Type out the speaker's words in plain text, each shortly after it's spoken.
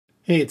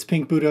Hey, it's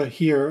Pink Buddha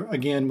here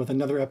again with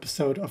another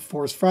episode of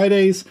Force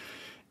Fridays.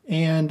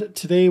 And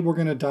today we're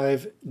going to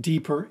dive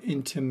deeper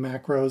into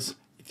macros.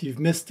 If you've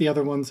missed the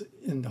other ones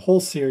in the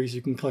whole series,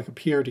 you can click up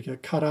here to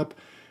get caught up,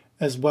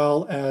 as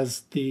well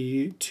as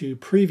the two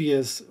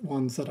previous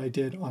ones that I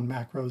did on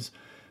macros,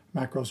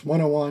 Macros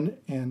 101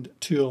 and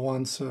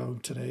 201. So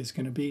today's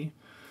going to be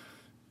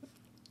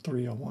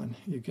 301,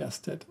 you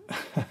guessed it.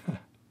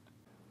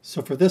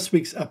 So for this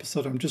week's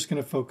episode, I'm just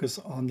going to focus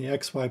on the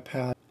XY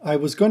pad. I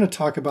was going to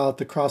talk about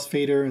the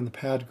crossfader and the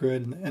pad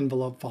grid and the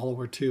envelope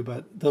follower too,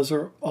 but those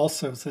are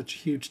also such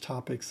huge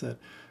topics that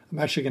I'm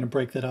actually going to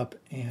break that up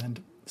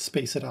and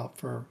space it out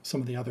for some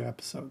of the other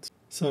episodes.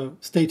 So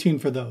stay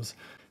tuned for those.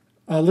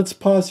 Let's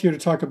pause here to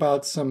talk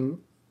about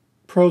some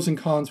pros and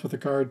cons with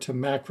regard to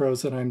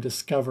macros that I'm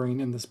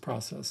discovering in this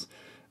process.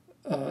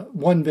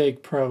 One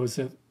big pro is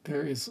that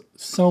there is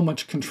so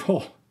much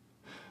control.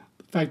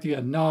 The fact that you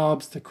have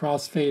knobs, the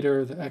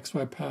crossfader, the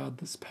XY pad,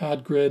 this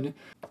pad grid.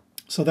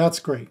 So that's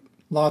great.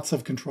 Lots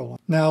of control.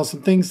 Now,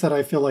 some things that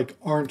I feel like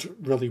aren't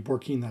really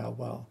working that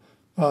well.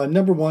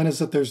 Number one is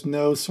that there's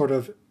no sort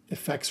of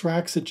effects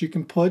racks that you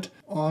can put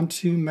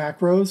onto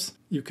macros.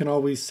 You can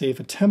always save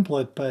a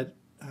template, but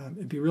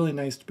it'd be really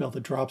nice to be able to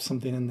drop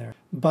something in there.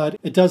 But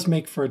it does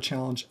make for a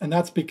challenge, and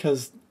that's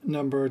because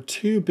number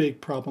two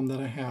big problem that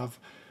I have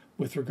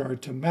with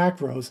regard to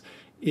macros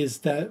is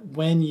that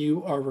when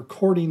you are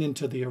recording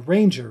into the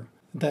arranger,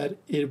 that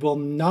it will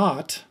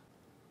not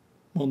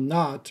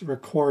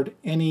record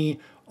any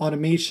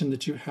automation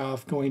that you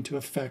have going to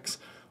effects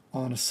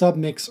on a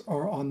submix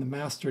or on the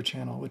master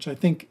channel, which I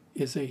think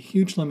is a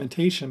huge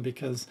limitation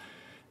because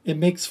it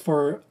makes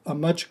for a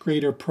much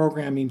greater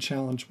programming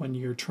challenge when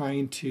you're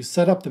trying to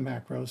set up the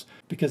macros,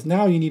 because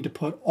now you need to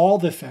put all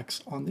the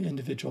effects on the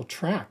individual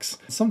tracks.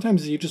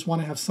 Sometimes you just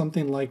want to have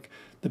something like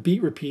the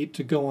beat repeat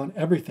to go on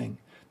everything.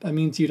 That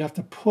means you'd have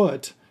to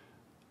put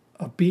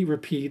a beat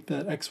repeat,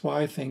 that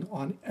XY thing,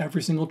 on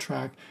every single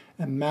track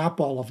and map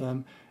all of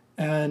them.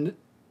 And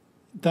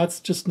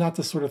that's just not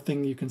the sort of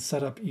thing you can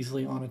set up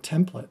easily on a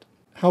template.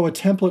 How a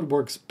template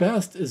works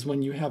best is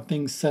when you have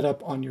things set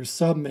up on your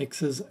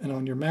submixes and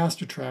on your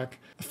master track.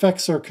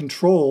 Effects are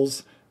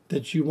controls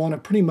that you want to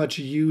pretty much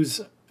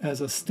use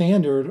as a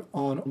standard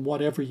on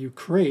whatever you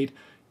create.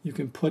 You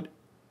can put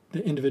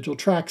the individual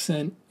tracks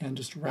in and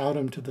just route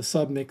them to the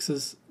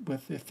submixes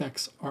with the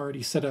effects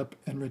already set up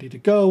and ready to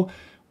go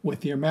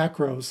with your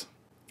macros.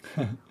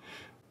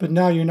 But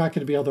now you're not going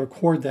to be able to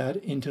record that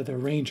into the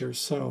arranger.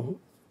 So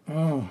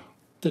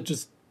that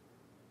just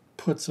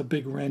puts a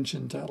big wrench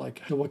into like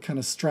what kind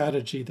of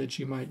strategy that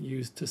you might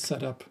use to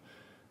set up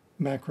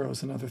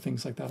macros and other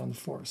things like that on the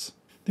Force.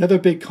 The other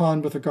big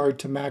con with regard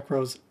to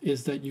macros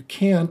is that you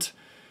can't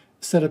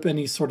set up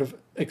any sort of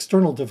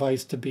external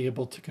device to be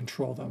able to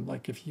control them.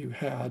 Like if you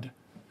had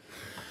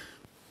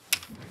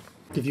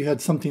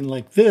something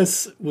like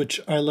this, which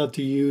I love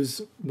to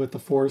use with the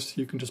Force,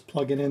 you can just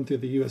plug it in through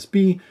the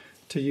USB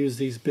to use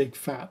these big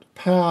fat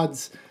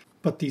pads.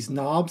 But these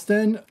knobs,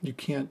 then you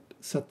can't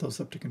set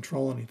those up to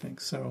control anything.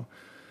 So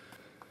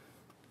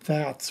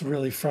that's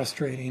really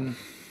frustrating.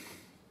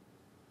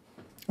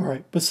 All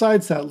right,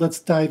 besides that, let's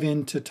dive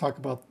in to talk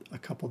about a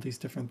couple of these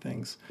different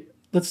things.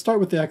 Let's start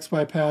with the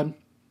XY pad.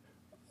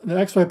 The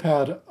XY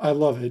pad, I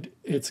love it.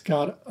 It's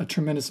got a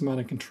tremendous amount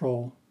of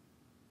control.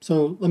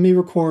 So let me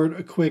record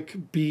a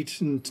quick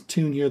beat and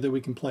tune here that we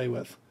can play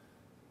with.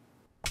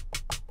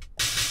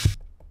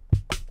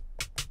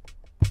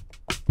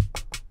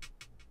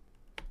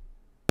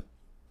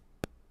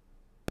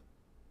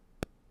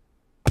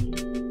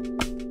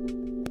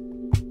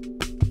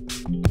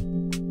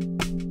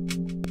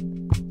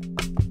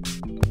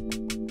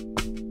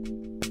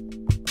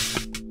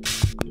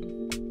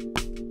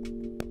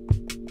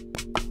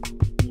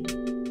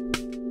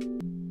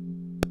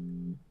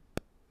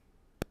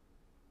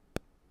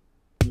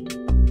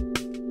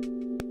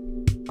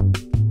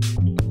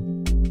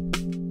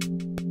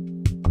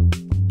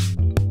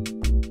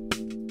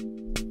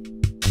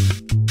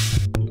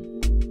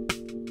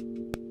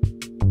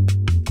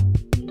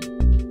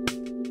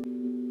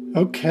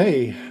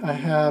 Okay, I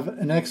have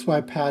an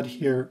XY pad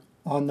here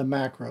on the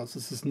macros.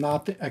 This is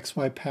not the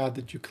XY pad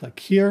that you click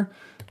here.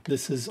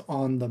 This is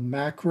on the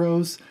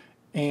macros,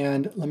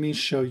 and let me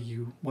show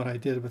you what I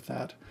did with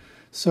that.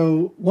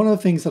 So one of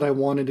the things that I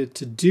wanted it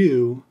to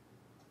do,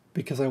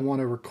 because I want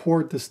to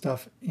record this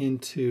stuff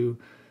into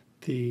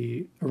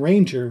the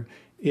arranger,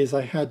 is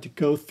I had to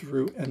go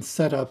through and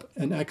set up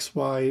an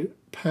XY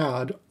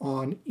pad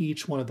on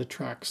each one of the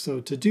tracks. So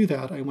to do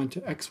that, I went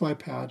to XY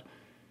pad,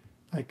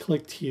 I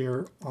clicked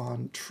here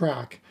on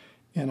track,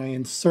 and I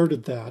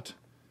inserted that.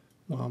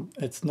 Well,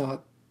 it's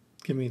not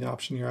giving me the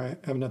option here. I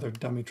have another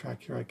dummy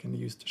track here I can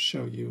use to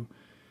show you.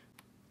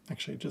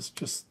 Actually,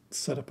 just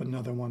set up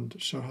another one to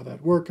show how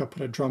that works. I'll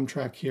put a drum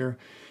track here.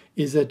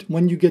 Is that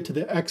when you get to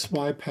the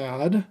XY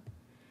pad,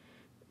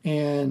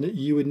 and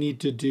you would need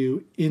to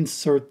do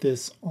insert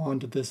this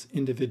onto this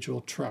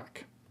individual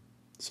track.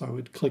 So I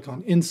would click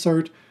on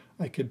insert,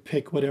 I could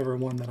pick whatever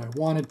one that I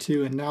wanted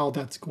to, and now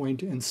that's going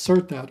to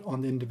insert that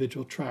on the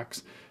individual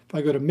tracks. If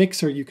I go to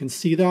Mixer, you can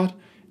see that.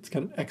 It's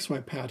got an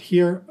XY pad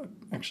here.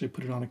 I actually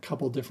put it on a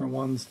couple different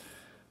ones.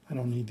 I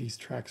don't need these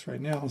tracks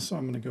right now, so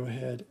I'm going to go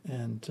ahead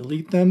and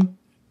delete them.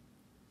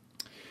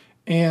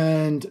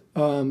 And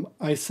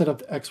I set up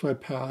the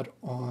XY pad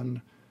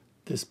on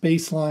this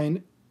bass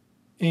line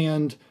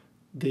and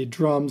the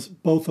drums,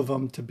 both of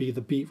them, to be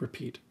the beat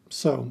repeat.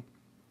 So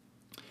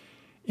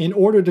in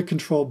order to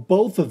control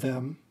both of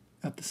them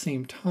at the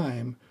same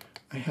time,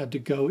 I had to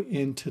go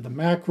into the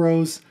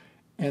macros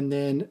and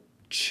then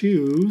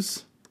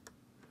choose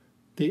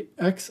the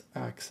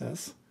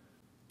X-axis.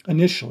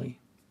 Initially,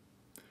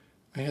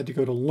 I had to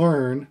go to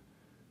Learn,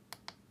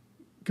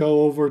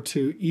 go over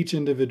to each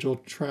individual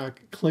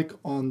track, click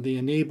on the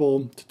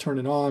Enable to turn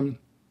it on,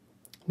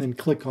 then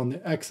click on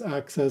the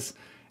X-axis,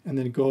 and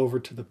then go over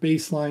to the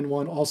baseline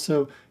one.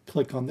 Also,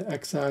 click on the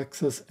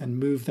X-axis and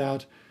move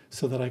that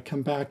so that I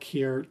come back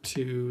here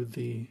to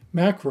the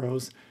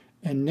macros.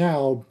 And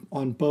now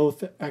on both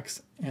the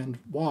X and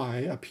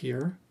Y up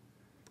here,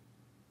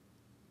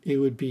 it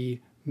would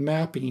be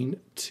mapping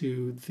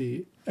to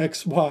the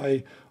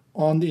XY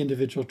on the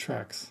individual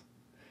tracks.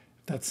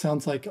 If that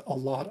sounds like a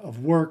lot of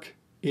work,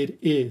 it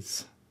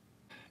is.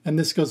 And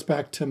this goes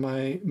back to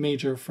my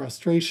major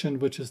frustration,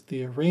 which is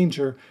the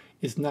arranger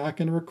is not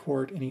going to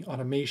record any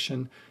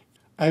automation.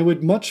 I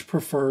would much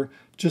prefer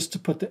just to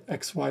put the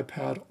XY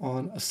pad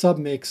on a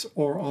submix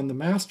or on the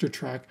master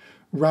track,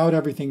 route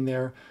everything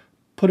there,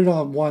 put it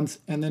on once,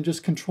 and then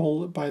just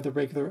control it by the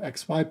regular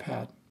XY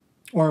pad.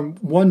 Or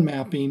one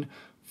mapping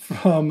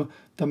from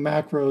the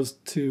macros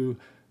to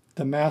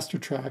the master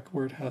track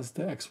where it has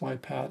the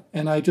XY pad.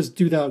 And I just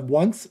do that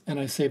once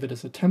and I save it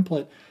as a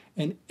template.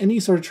 And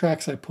any sort of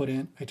tracks I put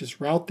in, I just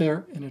route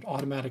there and it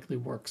automatically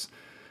works.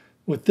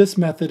 With this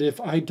method, if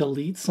I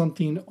delete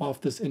something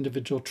off this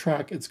individual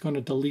track, it's going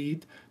to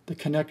delete the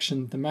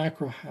connection the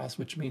macro has,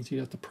 which means you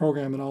have to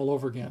program it all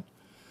over again.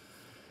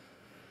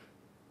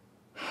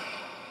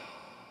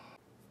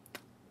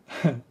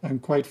 I'm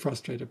quite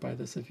frustrated by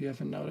this, if you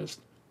haven't noticed.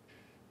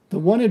 The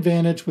one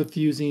advantage with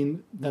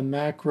using the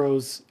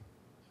macros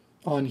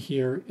on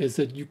here is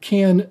that you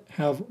can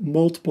have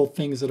multiple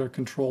things that are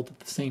controlled at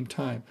the same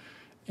time.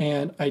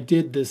 And I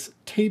did this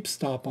tape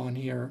stop on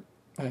here.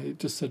 I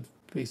just said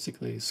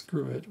basically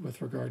screw it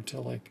with regard to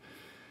like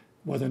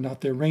whether or not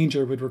the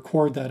arranger would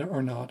record that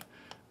or not.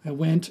 I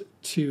went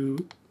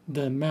to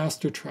the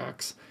master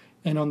tracks,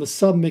 and on the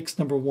submix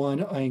number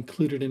 1, I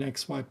included an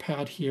XY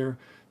pad here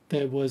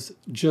that was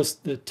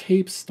just the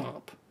tape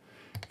stop.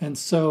 And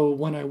so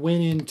when I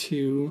went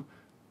into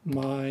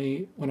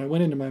my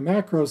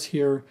macros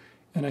here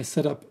and I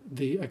set up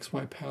the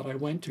XY pad, I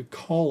went to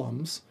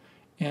columns,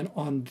 and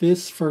on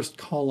this first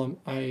column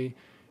I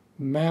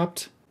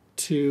mapped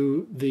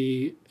to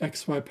the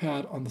XY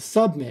pad on the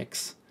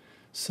submix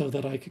so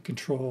that I could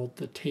control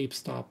the tape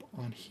stop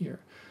on here.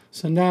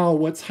 So now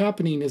what's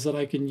happening is that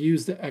I can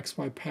use the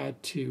XY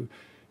pad to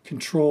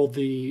control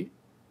the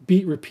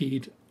beat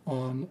repeat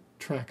on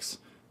tracks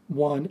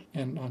 1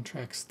 and on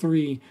tracks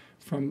 3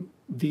 from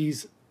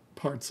these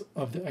parts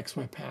of the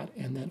XY pad.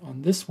 And then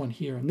on this one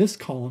here, in this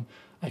column,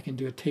 I can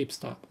do a tape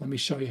stop. Let me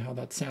show you how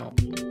that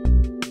sounds.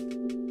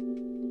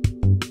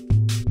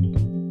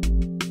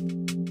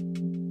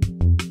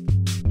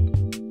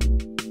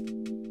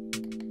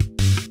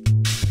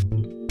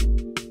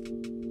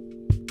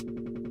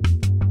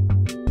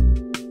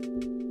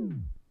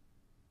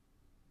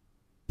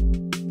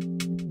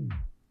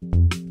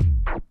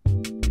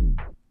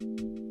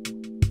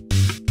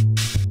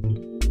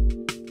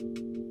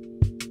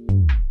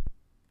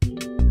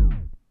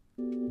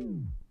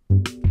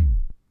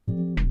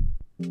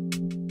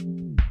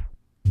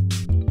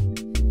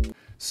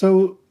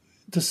 So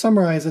to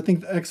summarize, I think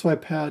the XY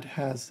pad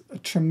has a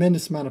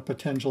tremendous amount of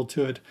potential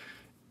to it.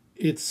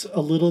 It's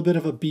a little bit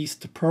of a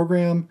beast to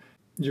program.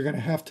 You're going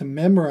to have to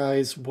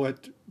memorize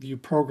what you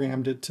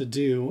programmed it to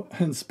do,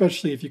 and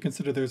especially if you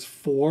consider there's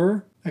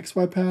 4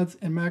 XY pads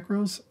and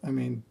macros. I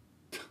mean,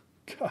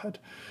 God,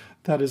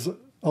 that is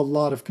a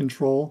lot of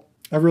control.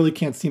 I really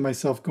can't see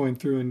myself going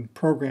through and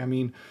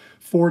programming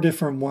 4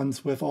 different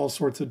ones with all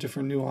sorts of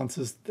different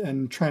nuances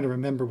and trying to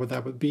remember what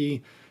that would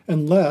be,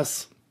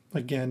 unless,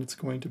 again, it's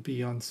going to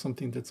be on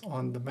something that's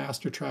on the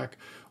master track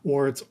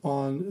or it's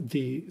on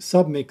the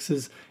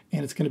submixes,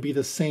 and it's going to be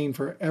the same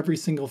for every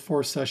single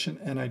 4 session,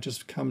 and I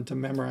just come to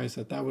memorize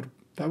it. That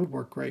would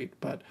work great,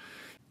 but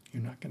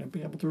you're not going to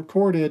be able to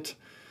record it.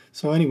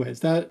 So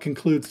anyways, that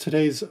concludes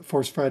today's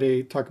Force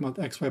Friday talking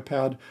about the XY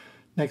pad.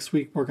 Next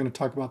week, we're going to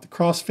talk about the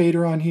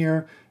crossfader on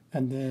here,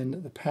 and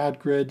then the pad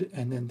grid,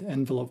 and then the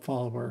envelope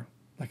follower.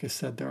 Like I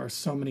said, there are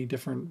so many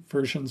different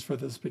versions for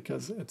this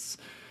because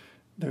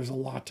there's a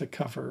lot to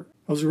cover.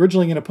 I was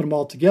originally going to put them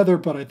all together,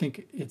 but I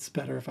think it's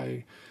better if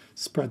I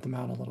spread them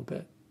out a little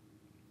bit.